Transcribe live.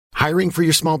Hiring for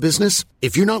your small business?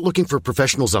 If you're not looking for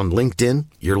professionals on LinkedIn,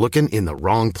 you're looking in the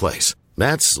wrong place.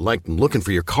 That's like looking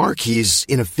for your car keys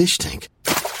in a fish tank.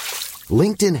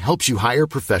 LinkedIn helps you hire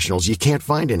professionals you can't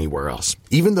find anywhere else,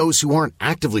 even those who aren't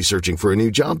actively searching for a new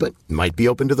job but might be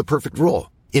open to the perfect role.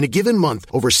 In a given month,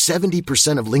 over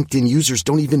 70% of LinkedIn users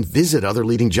don't even visit other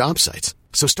leading job sites.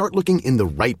 So start looking in the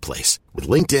right place. With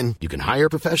LinkedIn, you can hire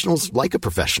professionals like a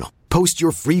professional. Post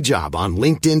your free job on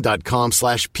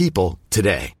linkedin.com/people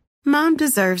today. Mom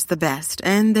deserves the best,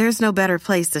 and there's no better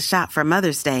place to shop for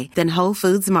Mother's Day than Whole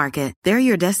Foods Market. They're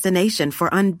your destination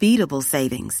for unbeatable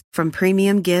savings, from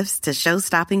premium gifts to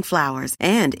show-stopping flowers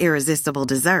and irresistible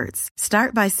desserts.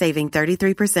 Start by saving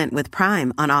 33% with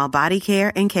Prime on all body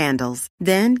care and candles.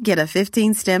 Then get a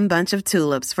 15-stem bunch of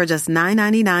tulips for just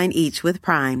 $9.99 each with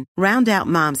Prime. Round out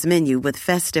Mom's menu with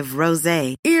festive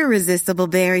rosé, irresistible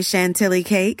berry chantilly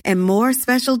cake, and more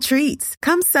special treats.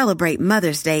 Come celebrate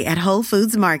Mother's Day at Whole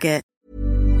Foods Market.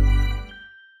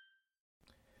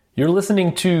 You're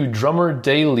listening to Drummer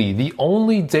Daily, the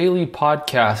only daily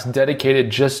podcast dedicated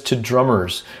just to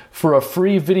drummers, for a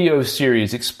free video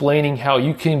series explaining how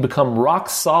you can become rock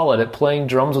solid at playing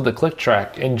drums with a click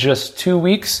track in just 2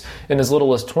 weeks in as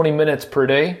little as 20 minutes per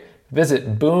day.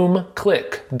 Visit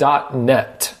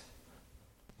boomclick.net.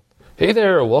 Hey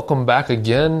there, welcome back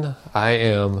again. I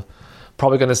am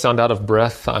probably going to sound out of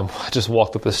breath. I just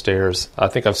walked up the stairs. I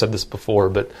think I've said this before,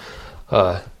 but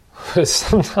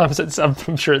sometimes I'm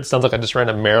sure it sounds like I just ran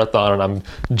a marathon and I'm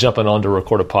jumping on to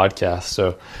record a podcast.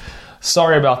 So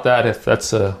sorry about that if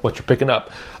that's what you're picking up.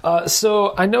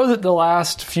 So I know that the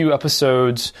last few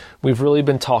episodes we've really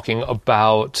been talking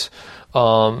about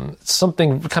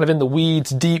something kind of in the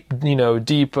weeds, deep,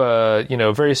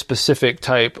 very specific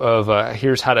type of,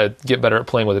 here's how to get better at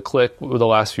playing with a click with the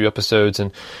last few episodes,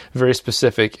 and very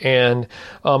specific. And,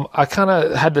 I kind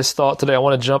of had this thought today. I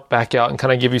want to jump back out and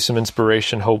kind of give you some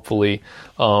inspiration, hopefully,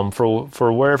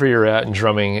 for wherever you're at in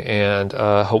drumming and,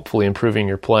 hopefully improving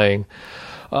your playing.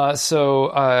 As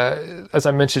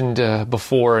I mentioned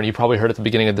before, and you probably heard at the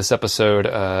beginning of this episode,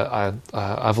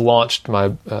 I've launched my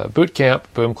boot camp,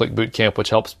 Boom Click Boot Camp, which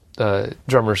helps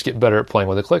drummers get better at playing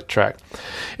with a click track.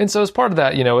 And so as part of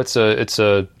that,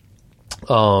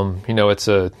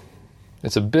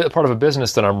 it's a bit part of a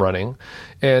business that I'm running,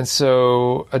 and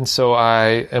so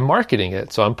I am marketing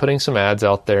it. So I'm putting some ads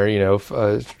out there,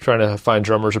 trying to find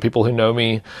drummers or people who know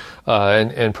me,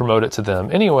 and promote it to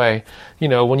them. Anyway,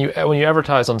 when you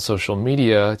advertise on social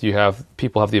media,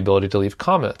 people have the ability to leave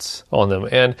comments on them.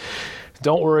 And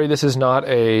don't worry, this is not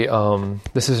a I'm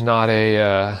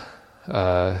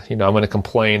going to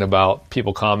complain about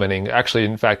people commenting. Actually,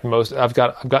 in fact, I've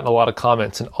gotten a lot of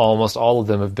comments, and almost all of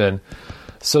them have been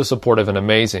so supportive and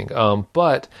amazing.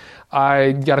 But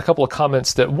I got a couple of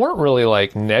comments that weren't really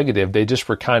like negative. They just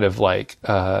were kind of like,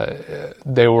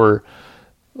 they were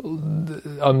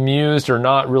amused or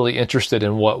not really interested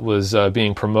in what was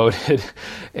being promoted.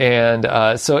 And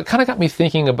so it kind of got me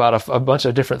thinking about a bunch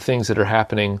of different things that are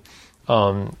happening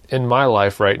in my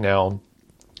life right now.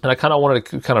 And I kind of wanted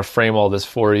to kind of frame all this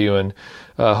for you and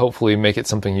hopefully make it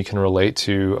something you can relate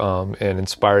to and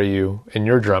inspire you in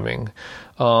your drumming.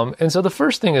 And so the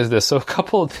first thing is this. So a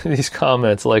couple of these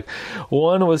comments, like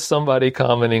one was somebody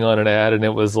commenting on an ad, and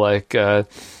it was like,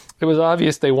 it was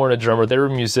obvious they weren't a drummer. They were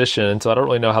a musician. And so I don't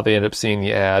really know how they ended up seeing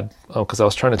the ad, because I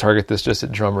was trying to target this just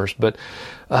at drummers. But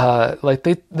like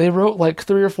they wrote like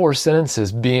 3 or 4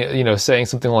 sentences saying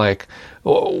something like,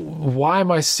 oh, why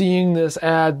am I seeing this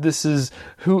ad? This is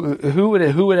who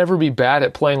would ever be bad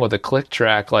at playing with a click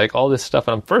track, like all this stuff.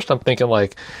 And I'm thinking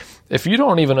like, if you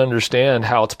don't even understand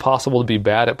how it's possible to be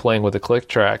bad at playing with a click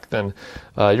track, then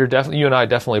you and I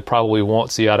definitely probably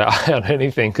won't see eye to eye on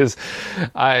anything. Because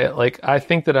I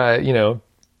think that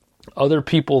other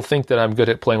people think that I'm good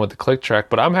at playing with the click track,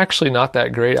 but I'm actually not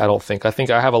that great. I think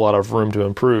I have a lot of room to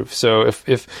improve. So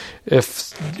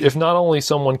if not only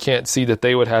someone can't see that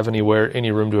they would have any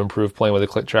room to improve playing with a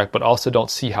click track, but also don't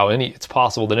see how it's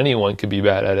possible that anyone could be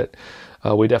bad at it,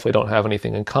 we definitely don't have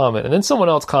anything in common. And then someone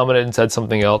else commented and said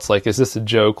something else like, is this a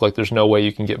joke? Like, there's no way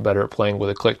you can get better at playing with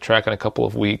a click track in a couple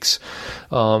of weeks.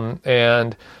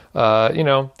 That's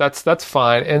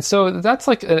fine. And so that's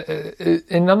like,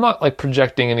 and I'm not like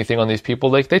projecting anything on these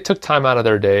people. Like, they took time out of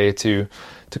their day to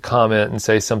comment and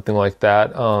say something like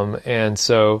that. And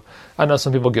so I know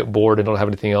some people get bored and don't have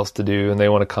anything else to do and they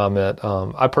want to comment.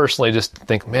 I personally just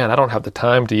think, man, I don't have the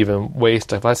time to even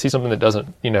waste. If I see something that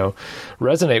doesn't,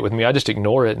 resonate with me, I just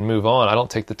ignore it and move on. I don't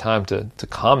take the time to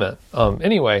comment.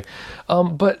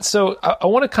 But so I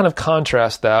want to kind of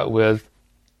contrast that with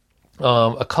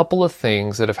a couple of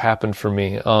things that have happened for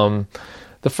me.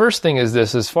 The first thing is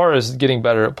this: as far as getting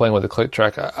better at playing with a click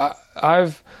track,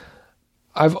 I've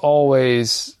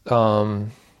always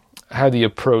had the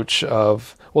approach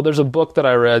of, well, there's a book that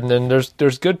I read, and then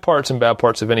there's good parts and bad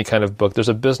parts of any kind of book. There's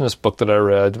a business book that I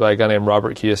read by a guy named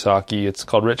Robert Kiyosaki. It's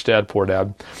called Rich Dad, Poor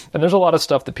Dad. And there's a lot of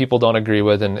stuff that people don't agree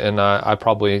with, and I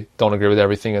probably don't agree with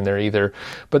everything in there either.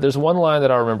 But there's one line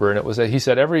that I remember, and it was that he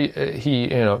said all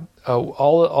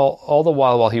the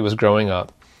while he was growing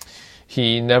up,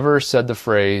 he never said the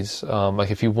phrase, like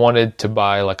if he wanted to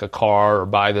buy like a car or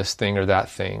buy this thing or that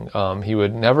thing, he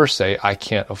would never say, I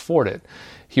can't afford it.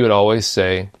 He would always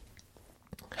say,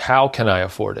 how can I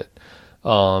afford it?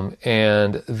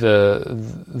 And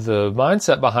the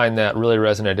mindset behind that really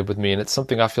resonated with me, and it's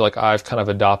something I feel like I've kind of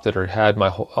adopted or had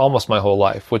almost my whole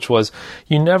life, which was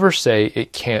you never say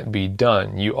it can't be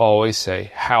done. You always say,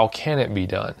 how can it be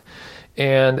done?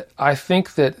 And I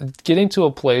think that getting to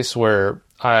a place where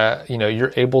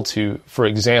you're able to, for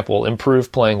example,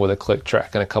 improve playing with a click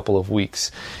track in a couple of weeks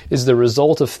is the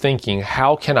result of thinking,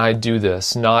 how can I do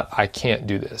this? Not, I can't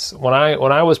do this. When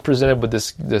I was presented with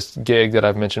this gig that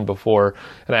I've mentioned before,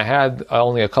 and I had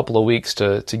only a couple of weeks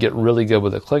to get really good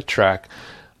with a click track,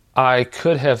 I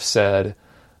could have said,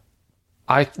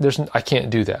 I can't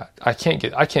do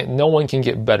that. No one can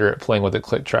get better at playing with a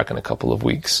click track in a couple of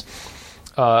weeks.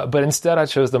 But instead I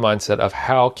chose the mindset of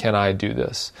how can I do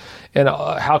this? And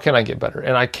how can I get better?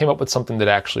 And I came up with something that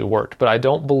actually worked. But I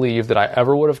don't believe that I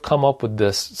ever would have come up with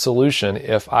this solution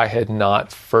if I had not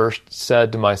first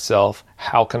said to myself,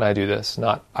 how can I do this?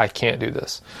 Not, I can't do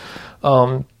this.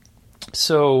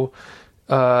 So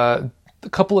a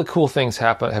couple of cool things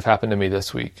have happened to me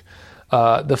this week.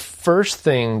 The first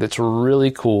thing that's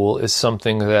really cool is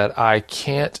something that I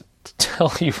can't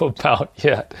tell you about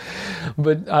yet,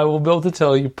 but I will be able to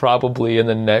tell you probably in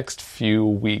the next few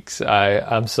weeks.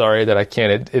 I'm sorry that I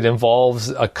can't. It involves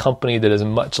a company that is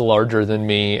much larger than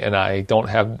me, and I'm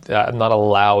not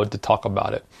allowed to talk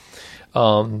about it.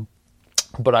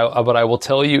 But I will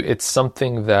tell you, it's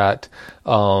something that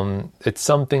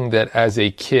as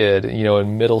a kid,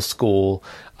 in middle school,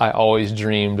 I always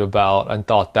dreamed about and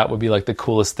thought that would be like the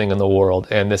coolest thing in the world.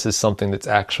 And this is something that's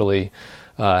actually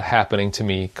happening to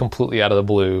me completely out of the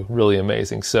blue, really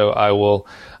amazing. So I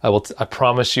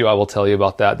promise you I will tell you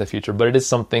about that in the future, but it is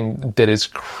something that is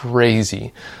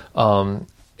crazy. And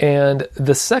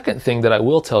the second thing that I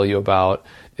will tell you about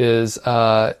is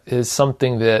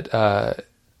something that,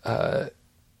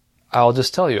 I'll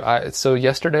just tell you. So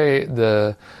yesterday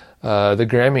the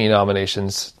Grammy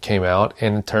nominations came out,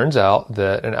 and it turns out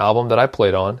that an album that I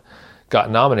played on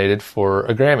got nominated for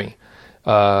a Grammy.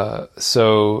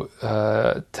 So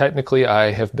technically I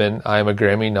am a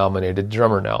Grammy nominated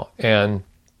drummer now, and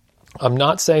I'm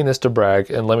not saying this to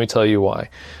brag, and let me tell you why.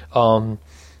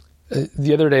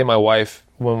 The other day, my wife,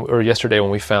 yesterday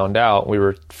when we found out, we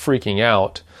were freaking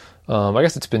out. I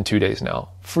guess it's been 2 days now,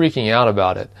 freaking out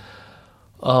about it.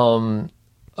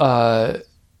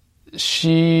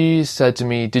 She said to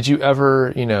me, did you ever,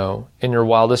 in your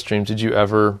wildest dreams, did you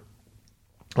ever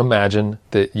imagine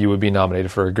that you would be nominated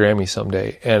for a Grammy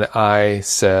someday? And I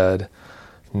said,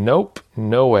 nope,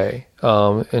 no way.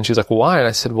 And she's like, why? And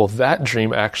I said, well, that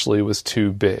dream actually was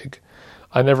too big.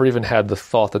 I never even had the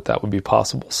thought that would be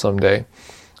possible someday.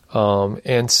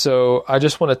 And so I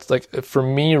just want to, for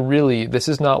me, really, this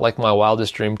is not like my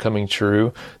wildest dream coming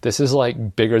true. This is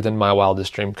like bigger than my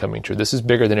wildest dream coming true. This is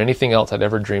bigger than anything else I'd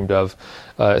ever dreamed of,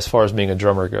 as far as being a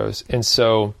drummer goes. And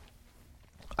so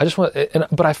I just want,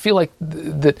 but I feel like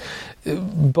that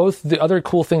both the other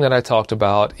cool thing that I talked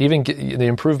about, even the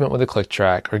improvement with the click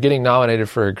track or getting nominated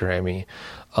for a Grammy,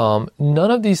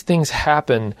 none of these things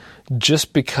happen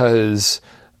just because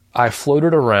I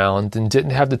floated around and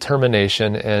didn't have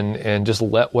determination and just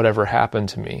let whatever happen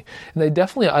to me. And they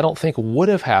definitely, I don't think, would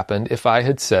have happened if I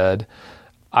had said,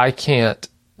 I can't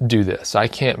do this. I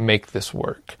can't make this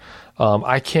work.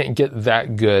 I can't get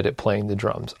that good at playing the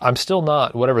drums. I'm still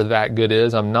not, whatever that good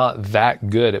is, I'm not that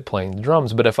good at playing the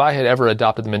drums. But if I had ever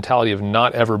adopted the mentality of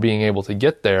not ever being able to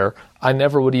get there, I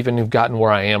never would even have gotten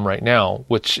where I am right now,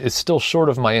 which is still short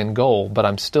of my end goal, but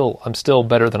I'm still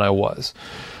better than I was.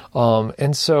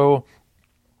 And so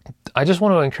I just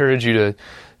want to encourage you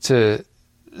to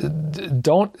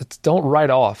don't write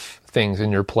off things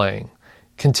in your playing.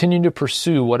 Continue to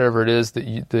pursue whatever it is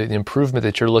that the improvement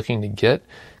that you're looking to get.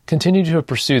 Continue to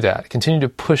pursue that. Continue to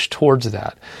push towards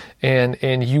that,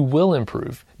 and you will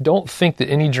improve. Don't think that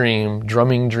any dream,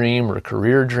 drumming dream or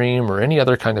career dream or any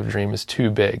other kind of dream is too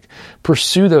big.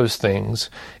 Pursue those things,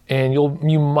 and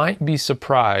you might be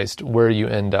surprised where you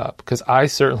end up, because I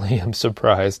certainly am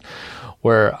surprised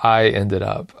where I ended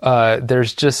up.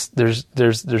 There's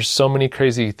so many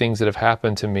crazy things that have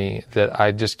happened to me that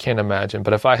I just can't imagine.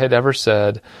 But if I had ever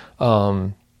said,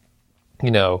 there's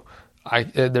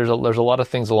a lot of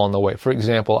things along the way. For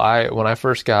example, when I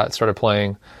first started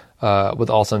playing with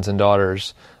All Sons and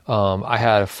Daughters, I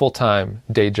had a full-time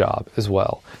day job as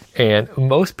well. And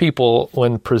most people,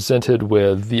 when presented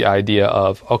with the idea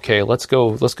of, okay, let's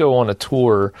go on a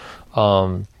tour.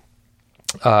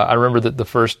 I remember that the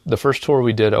first tour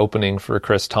we did opening for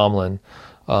Chris Tomlin,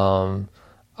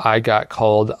 I got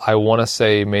called, I want to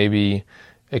say maybe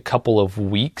a couple of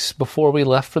weeks before we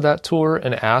left for that tour,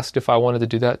 and asked if I wanted to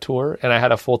do that tour. And I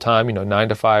had a full-time,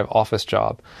 9-to-5 office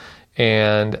job.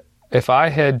 And if I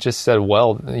had just said,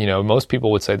 well, most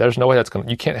people would say, there's no way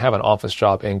you can't have an office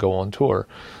job and go on tour.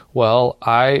 Well,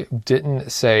 I didn't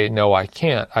say, no, I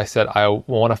can't. I said, I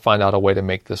want to find out a way to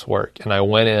make this work. And I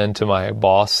went into my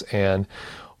boss and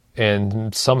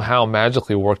somehow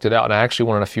magically worked it out. And I actually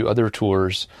went on a few other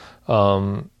tours,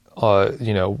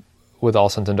 with All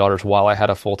Sons and Daughters while I had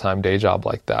a full-time day job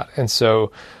like that. And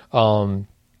so,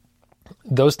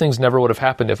 those things never would have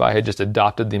happened if I had just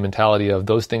adopted the mentality of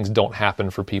those things don't happen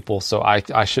for people. So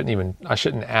I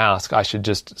shouldn't ask. I should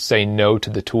just say no to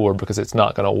the tour because it's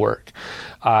not going to work.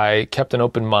 I kept an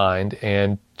open mind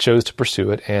and chose to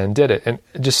pursue it and did it. And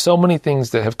just so many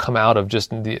things that have come out of just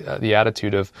the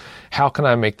attitude of how can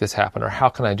I make this happen, or how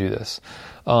can I do this?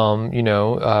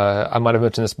 I might have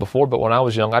mentioned this before, but when I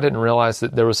was young, I didn't realize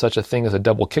that there was such a thing as a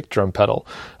double kick drum pedal.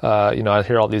 I'd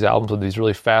hear all these albums with these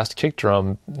really fast kick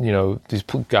drum, these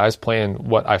guys playing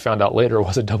what I found out later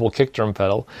was a double kick drum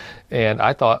pedal. And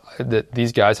I thought that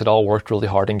these guys had all worked really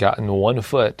hard and gotten one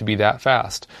foot to be that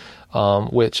fast.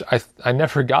 Which I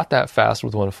never got that fast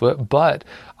with one foot, but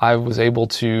I was able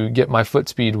to get my foot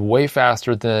speed way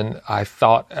faster than I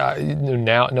thought,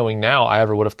 knowing now I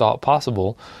ever would have thought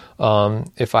possible,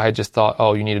 if I had just thought,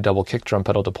 oh, you need a double kick drum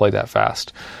pedal to play that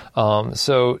fast.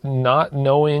 So not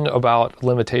knowing about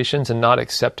limitations and not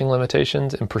accepting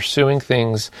limitations and pursuing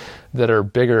things that are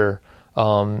bigger,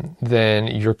 than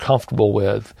you're comfortable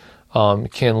with,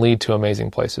 can lead to amazing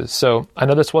places. So I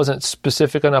know this wasn't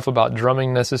specific enough about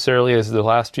drumming necessarily as the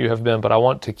last few have been, but I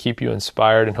want to keep you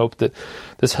inspired and hope that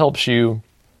this helps you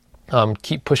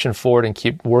keep pushing forward and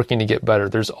keep working to get better.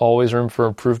 There's always room for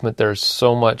improvement. There's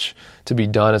so much to be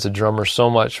done as a drummer, so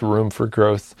much room for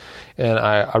growth. And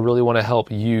I really want to help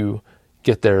you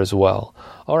get there as well.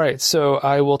 All right, so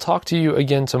I will talk to you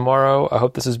again tomorrow. I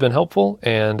hope this has been helpful,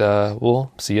 and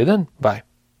we'll see you then. Bye.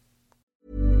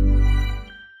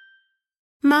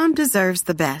 Mom deserves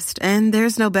the best, and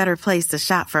there's no better place to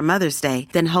shop for Mother's Day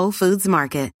than Whole Foods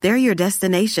Market. They're your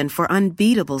destination for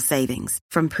unbeatable savings,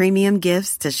 from premium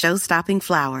gifts to show-stopping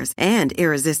flowers and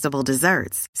irresistible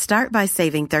desserts. Start by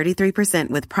saving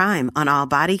 33% with Prime on all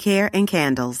body care and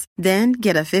candles. Then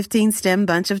get a 15-stem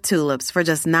bunch of tulips for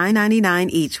just $9.99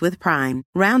 each with Prime.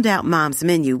 Round out Mom's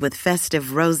menu with festive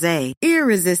rosé,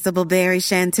 irresistible berry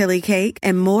chantilly cake,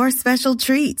 and more special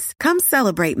treats. Come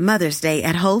celebrate Mother's Day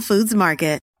at Whole Foods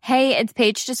Market. Hey, it's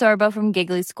Paige DeSorbo from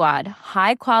Giggly Squad.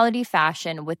 High quality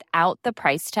fashion without the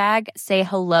price tag. Say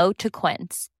hello to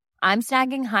Quince. I'm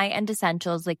snagging high-end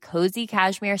essentials like cozy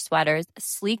cashmere sweaters,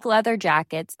 sleek leather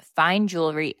jackets, fine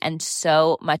jewelry, and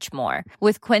so much more.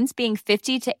 With Quince being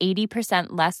 50 to 80%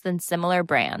 less than similar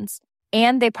brands.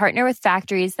 And they partner with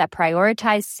factories that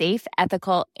prioritize safe,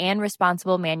 ethical, and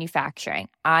responsible manufacturing.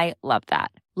 I love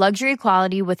that. Luxury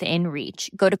quality within reach.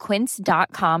 Go to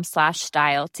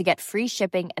quince.com/style to get free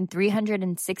shipping and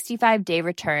 365-day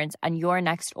returns on your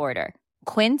next order.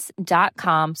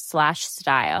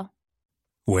 Quince.com/style.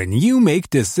 When you make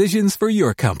decisions for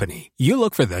your company, you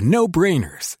look for the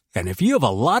no-brainers. And if you have a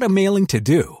lot of mailing to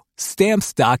do,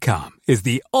 Stamps.com is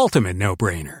the ultimate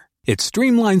no-brainer. It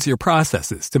streamlines your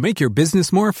processes to make your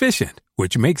business more efficient,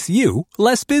 which makes you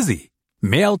less busy.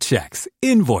 Mail checks,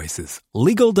 invoices,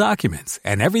 legal documents,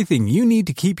 and everything you need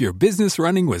to keep your business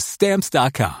running with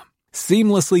Stamps.com.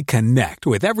 Seamlessly connect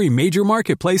with every major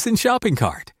marketplace and shopping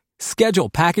cart.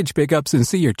 Schedule package pickups and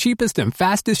see your cheapest and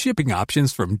fastest shipping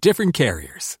options from different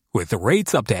carriers, with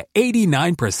rates up to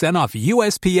 89% off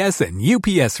USPS and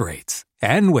UPS rates.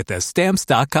 And with the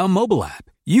Stamps.com mobile app,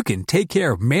 you can take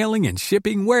care of mailing and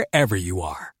shipping wherever you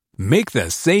are. Make the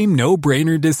same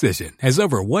no-brainer decision as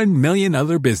over 1 million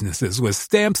other businesses with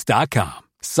Stamps.com.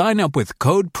 Sign up with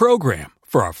code PROGRAM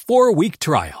for a 4-week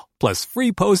trial, plus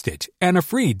free postage and a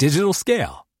free digital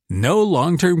scale. No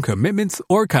long-term commitments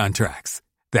or contracts.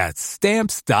 That's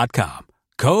Stamps.com.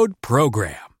 Code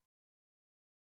PROGRAM.